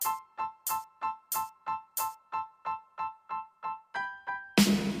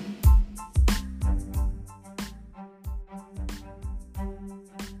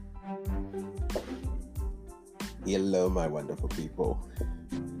Hello, my wonderful people.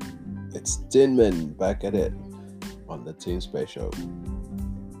 It's Tinman back at it on the Tin Special.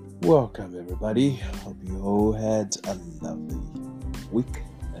 Welcome, everybody. Hope you all had a lovely week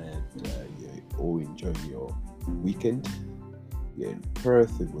and you all enjoyed your weekend. Here in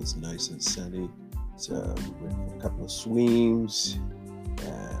Perth, it was nice and sunny. So we went for a couple of swims.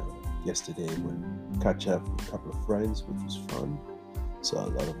 Yesterday, we went catch up with a couple of friends, which was fun. Saw a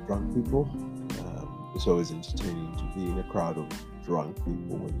lot of drunk people. It's always entertaining to be in a crowd of drunk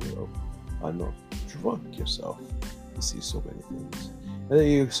people when you are not drunk yourself. You see so many things. And then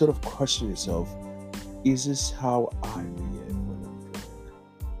you sort of question yourself, is this how I behave when I'm drunk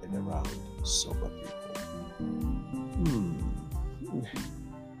and around sober people?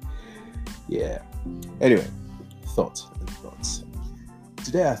 Yeah. Anyway, thoughts.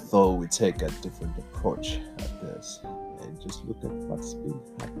 Today I thought we'd take a different approach at this and just look at what's been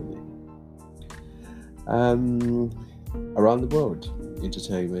happening around the world,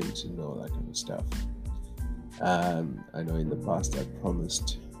 entertainment and all that kind of stuff. I know in the past I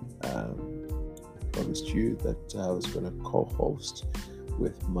promised you that I was going to co-host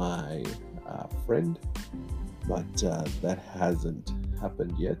with my friend, but that hasn't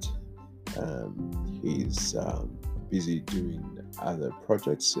happened yet. He's busy doing other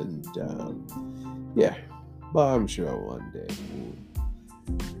projects, and but I'm sure one day we'll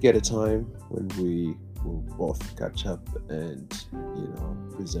get a time when we will both catch up and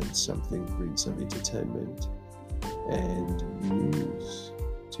present something, bring some entertainment and news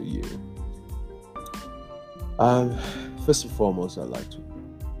to you. First and foremost, I'd like to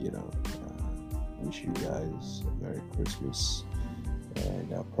wish you guys a Merry Christmas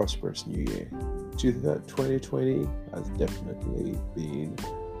and a prosperous New Year. 2020 has definitely been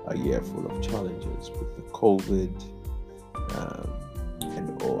a year full of challenges with the COVID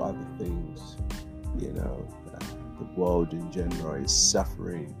and all other things. The world in general is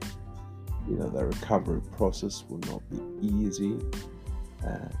suffering. The recovery process will not be easy.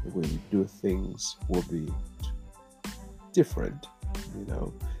 The way we do things will be different.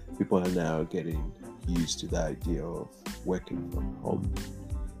 People are now getting used to the idea of working from home.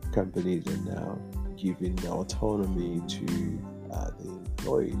 Companies are now giving the autonomy to the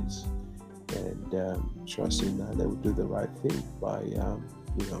employees and trusting that they will do the right thing by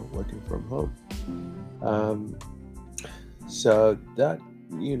working from home. So that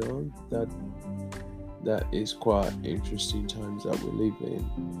that is quite interesting times that we live in,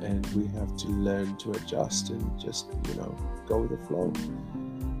 and we have to learn to adjust and just go with the flow.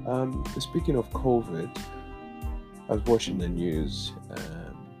 Speaking of COVID, I was watching the news,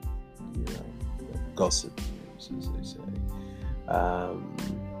 the gossip news, as they say.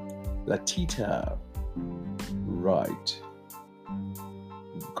 Latita Wright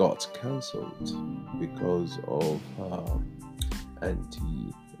got cancelled because of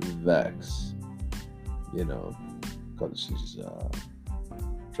anti-vax, because she's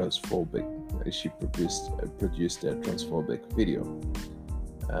transphobic. She produced a transphobic video.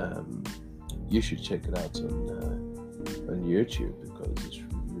 You should check it out on YouTube because it's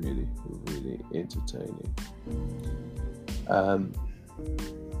really, really entertaining.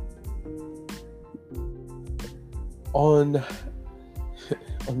 On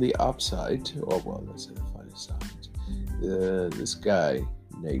the upside, let's say the funny side, this guy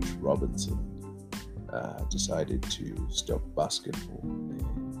Nate Robinson decided to stop basketball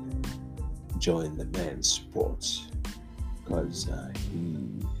and join the men's sports because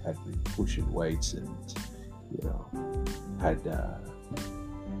he had been pushing weights and had a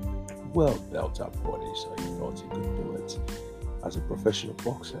well built up body, so he thought he could do it as a professional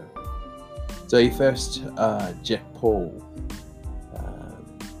boxer. So he faced Jake Paul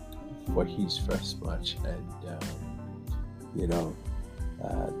for his first match, and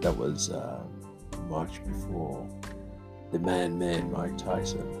that was March before the man Mike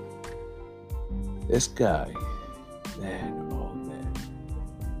Tyson. This guy, man,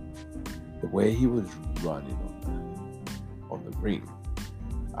 the way he was running on the ring,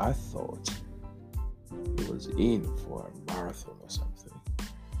 I thought he was in for a marathon or something.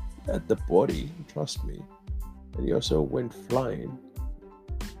 At the body, trust me, and he also went flying.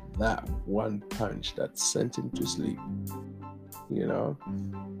 That one punch that sent him to sleep.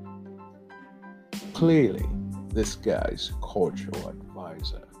 Clearly, this guy's coach or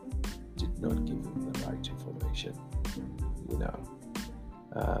advisor did not give him the right information.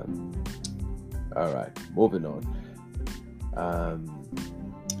 All right, moving on.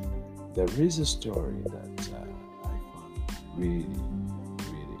 There is a story that I found really,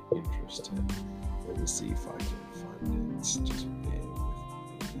 really interesting. Let me see if I can find it. Just bear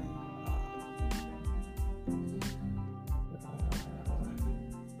with me.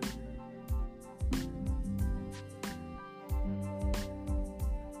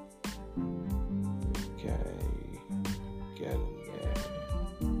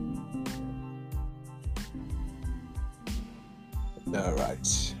 All right.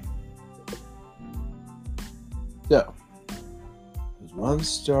 So, there's one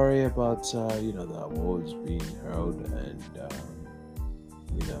story about the awards being held, and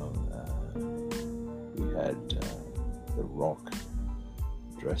we had The Rock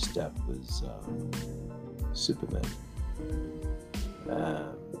dressed up as Superman.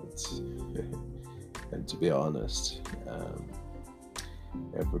 And to be honest,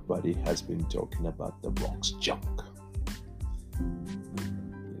 everybody has been talking about The Rock's junk.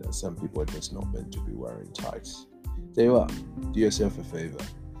 Some people are just not meant to be wearing tights. Tell you what, do yourself a favor.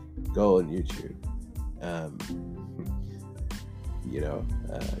 Go on YouTube.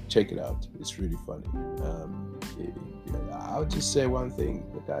 Check it out. It's really funny. I'll just say one thing.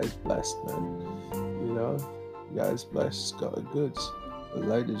 The guy's blessed, man. The guy's blessed. He's got the goods. The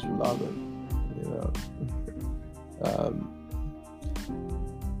ladies will love him.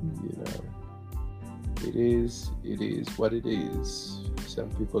 It is what it is. Some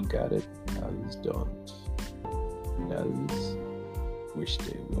people got it, others don't. Others wish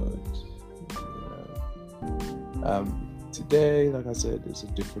they would. Today, like I said, there's a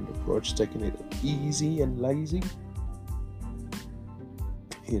different approach, taking it easy and lazy.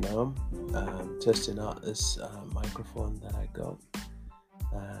 Testing out this microphone that I got.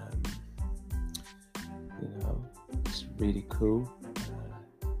 It's really cool.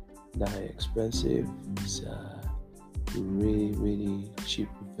 Not expensive. It's really, really cheap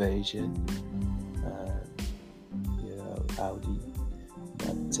version. Audi.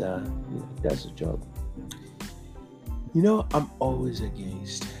 But it does the job. I'm always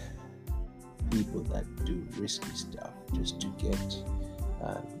against people that do risky stuff just to get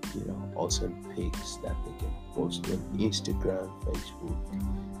awesome pics that they can post on Instagram, Facebook,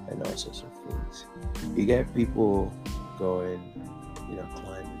 and all sorts of things. You get people going,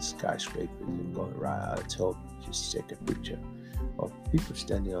 climbing skyscrapers and going right out the top just to take a picture, of people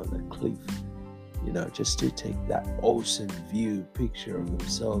standing on the cliff, just to take that awesome view picture of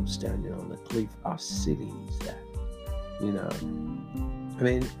themselves standing on the cliff. How silly is that?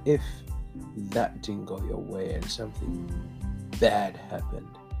 If that didn't go your way and something bad happened,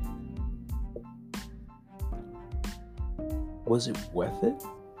 was it worth it?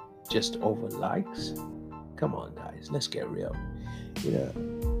 Just over likes? Come on, guys, let's get real.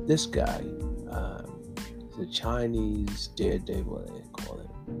 This guy, the Chinese daredevil, they call him,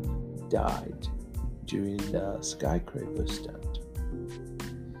 died during the skyscraper stunt.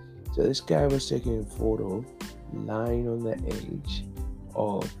 So this guy was taking a photo lying on the edge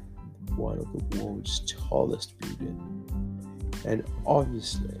of one of the world's tallest buildings, and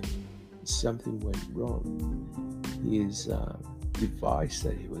obviously something went wrong. His device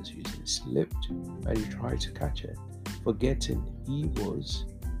that he was using slipped, and he tried to catch it, forgetting he was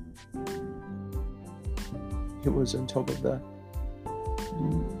on top of the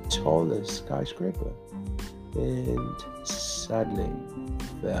tallest skyscraper, and sadly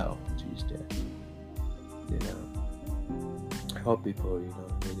fell to his death. I hope people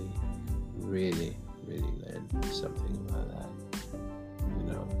really learn something about that.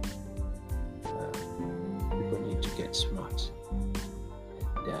 People need to get smart,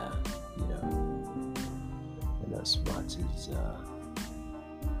 and smart is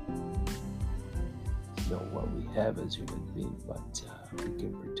not what we have as human beings, but we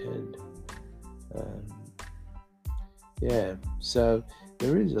can pretend. So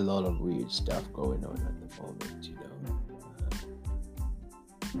there is a lot of weird stuff going on at the moment,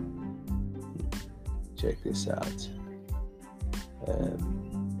 Check this out.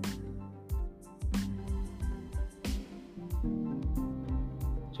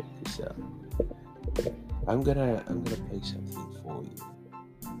 Check this out. I'm gonna play something for you,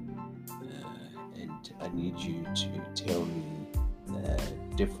 and I need you to tell me the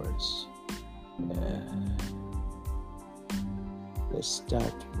difference. Let's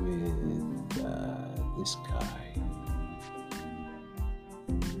start with this guy.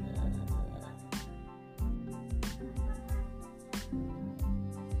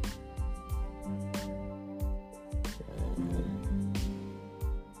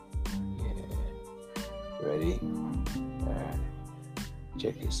 Ready? Alright.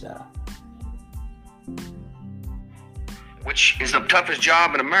 Check this out. Which is the toughest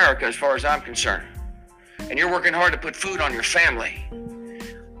job in America as far as I'm concerned. And you're working hard to put food on your family.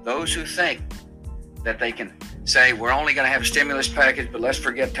 Those who think that they can say we're only going to have a stimulus package, but let's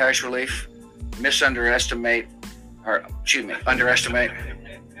forget tax relief, underestimate.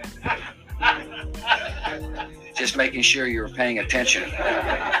 Just making sure you were paying attention.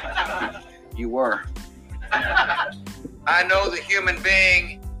 You were. I know the human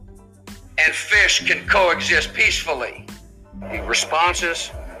being and fish can coexist peacefully. The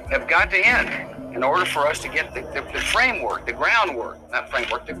responses have got to end in order for us to get the framework, the groundwork, not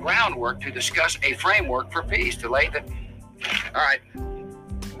framework, the groundwork to discuss a framework for peace, to lay the... All right.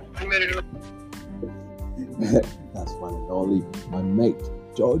 That's one and only my mate,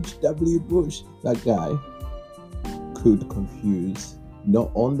 George W. Bush. That guy could confuse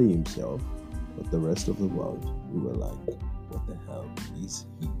not only himself, but the rest of the world. We were like, what the hell is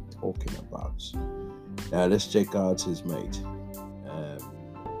he talking about? Now let's check out his mate.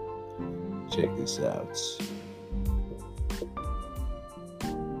 Check this out.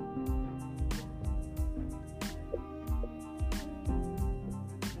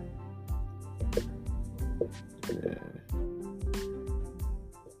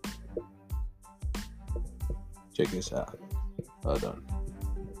 Check this out. Hold on.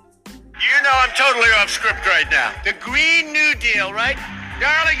 You know I'm totally off script right now. The Green New Deal, right?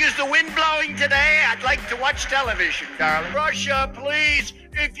 Darling, is the wind blowing today? I'd like to watch television, darling. Russia, please,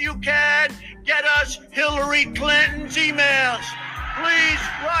 if you can, get us Hillary Clinton's emails. Please,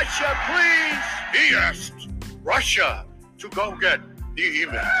 Russia, please. He asked Russia to go get the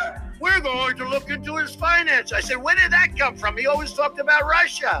emails. We're going to look into his finance. I said, where did that come from? He always talked about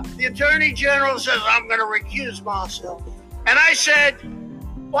Russia. The Attorney General says, I'm going to recuse myself. And I said,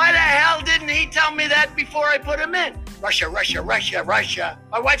 why the hell didn't he tell me that before I put him in? Russia, Russia, Russia, Russia.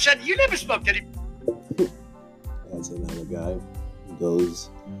 My wife said, you never spoke to him. That's another guy who goes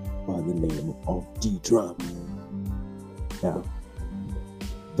by the name of D. Trump. Now,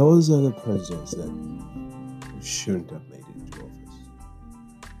 those are the presidents that shouldn't have made it into office.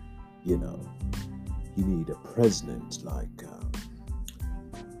 You know, you need a president like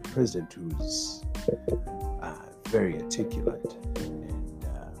president who's very articulate and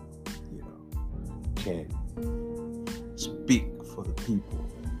can speak for the people,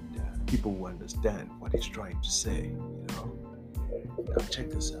 and people who understand what he's trying to say. Now check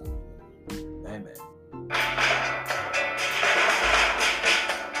this out, man.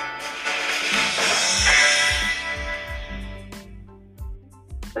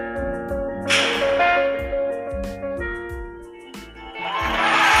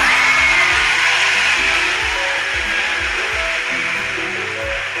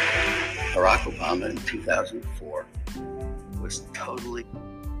 Barack Obama in 2004 was totally...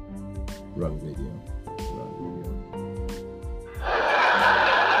 Wrong video.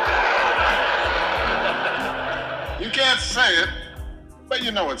 You can't say it, but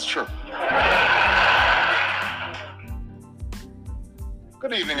you know it's true.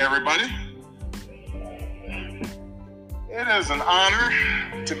 Good evening, everybody. It is an honor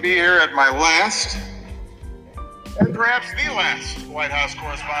to be here at my last, and perhaps the last, White House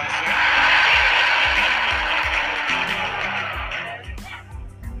Correspondents' Day.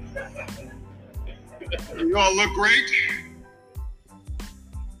 You all look great.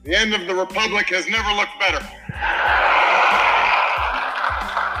 The end of the Republic has never looked better.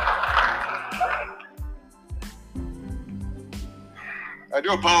 I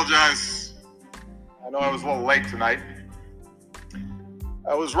do apologize. I know I was a little late tonight.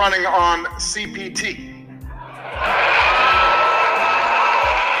 I was running on CPT.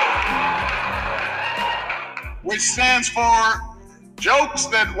 Which stands for jokes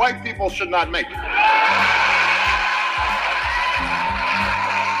that white people should not make.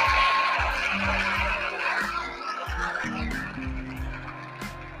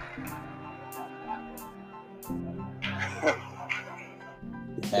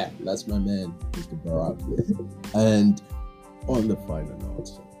 Yeah, that's my man, Mr. Barack. And on the final note,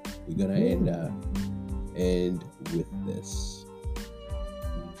 we're gonna end with this.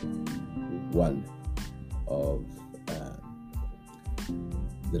 One of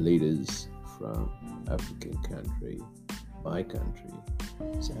the leaders from African country, my country,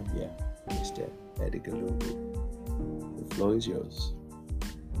 Zambia, Mr. Edgar Lungu. The floor is yours.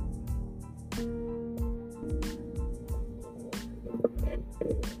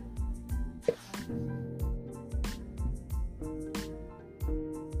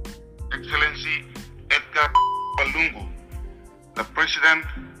 Excellency Edgar Lungu, the President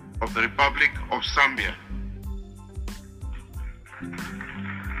of the Republic of Zambia.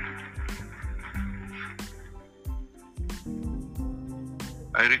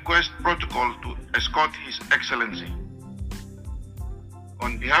 I request protocol to escort His Excellency.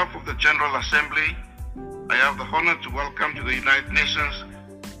 On behalf of the General Assembly, I have the honor to welcome to the United Nations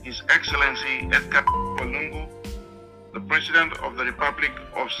His Excellency Edgar Lungu, the President of the Republic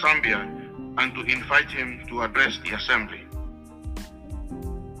of Zambia, and to invite him to address the Assembly.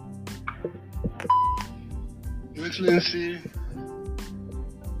 Your Excellency,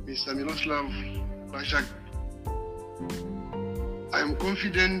 Mr. Miroslav Lajczak, I am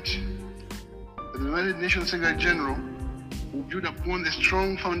confident that the United Nations Secretary General will build upon the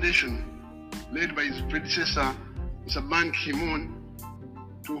strong foundation laid by his predecessor, Mr. Ban Ki-moon,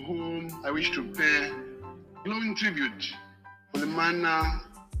 to whom I wish to pay glowing tribute for the manner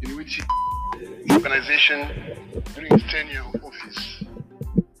in which he led the organization during his tenure of office.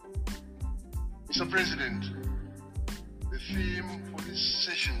 Mr. President, the theme for this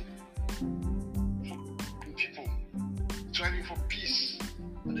session, people striving for peace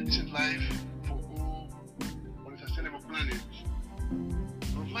and a decent life for all on a sustainable planet,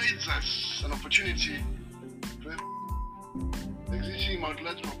 provides us an opportunity to have existing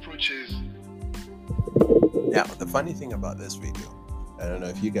multilateral approaches. Now, the funny thing about this video, I don't know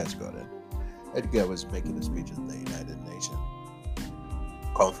if you guys got it, Edgar was making a speech at the United Nations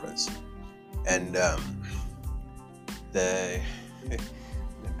conference, and the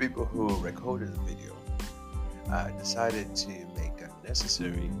people who recorded the video decided to make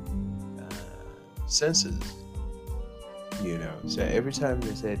unnecessary censors. So every time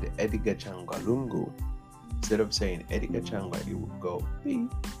they said Edgar Changwa Lungu, instead of saying Edgar Changwa, it would go P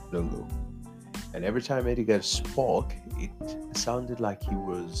Lungu. And every time Edgar spoke, it sounded like he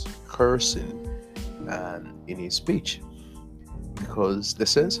was cursing in his speech, because the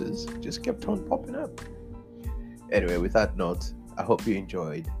censors just kept on popping up. Anyway, with that note, I hope you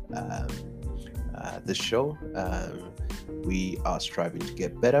enjoyed the show. We are striving to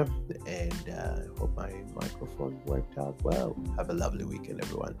get better, and hope my microphone worked out well. Have a lovely weekend,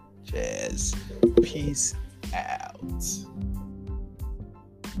 everyone. Cheers. Peace out.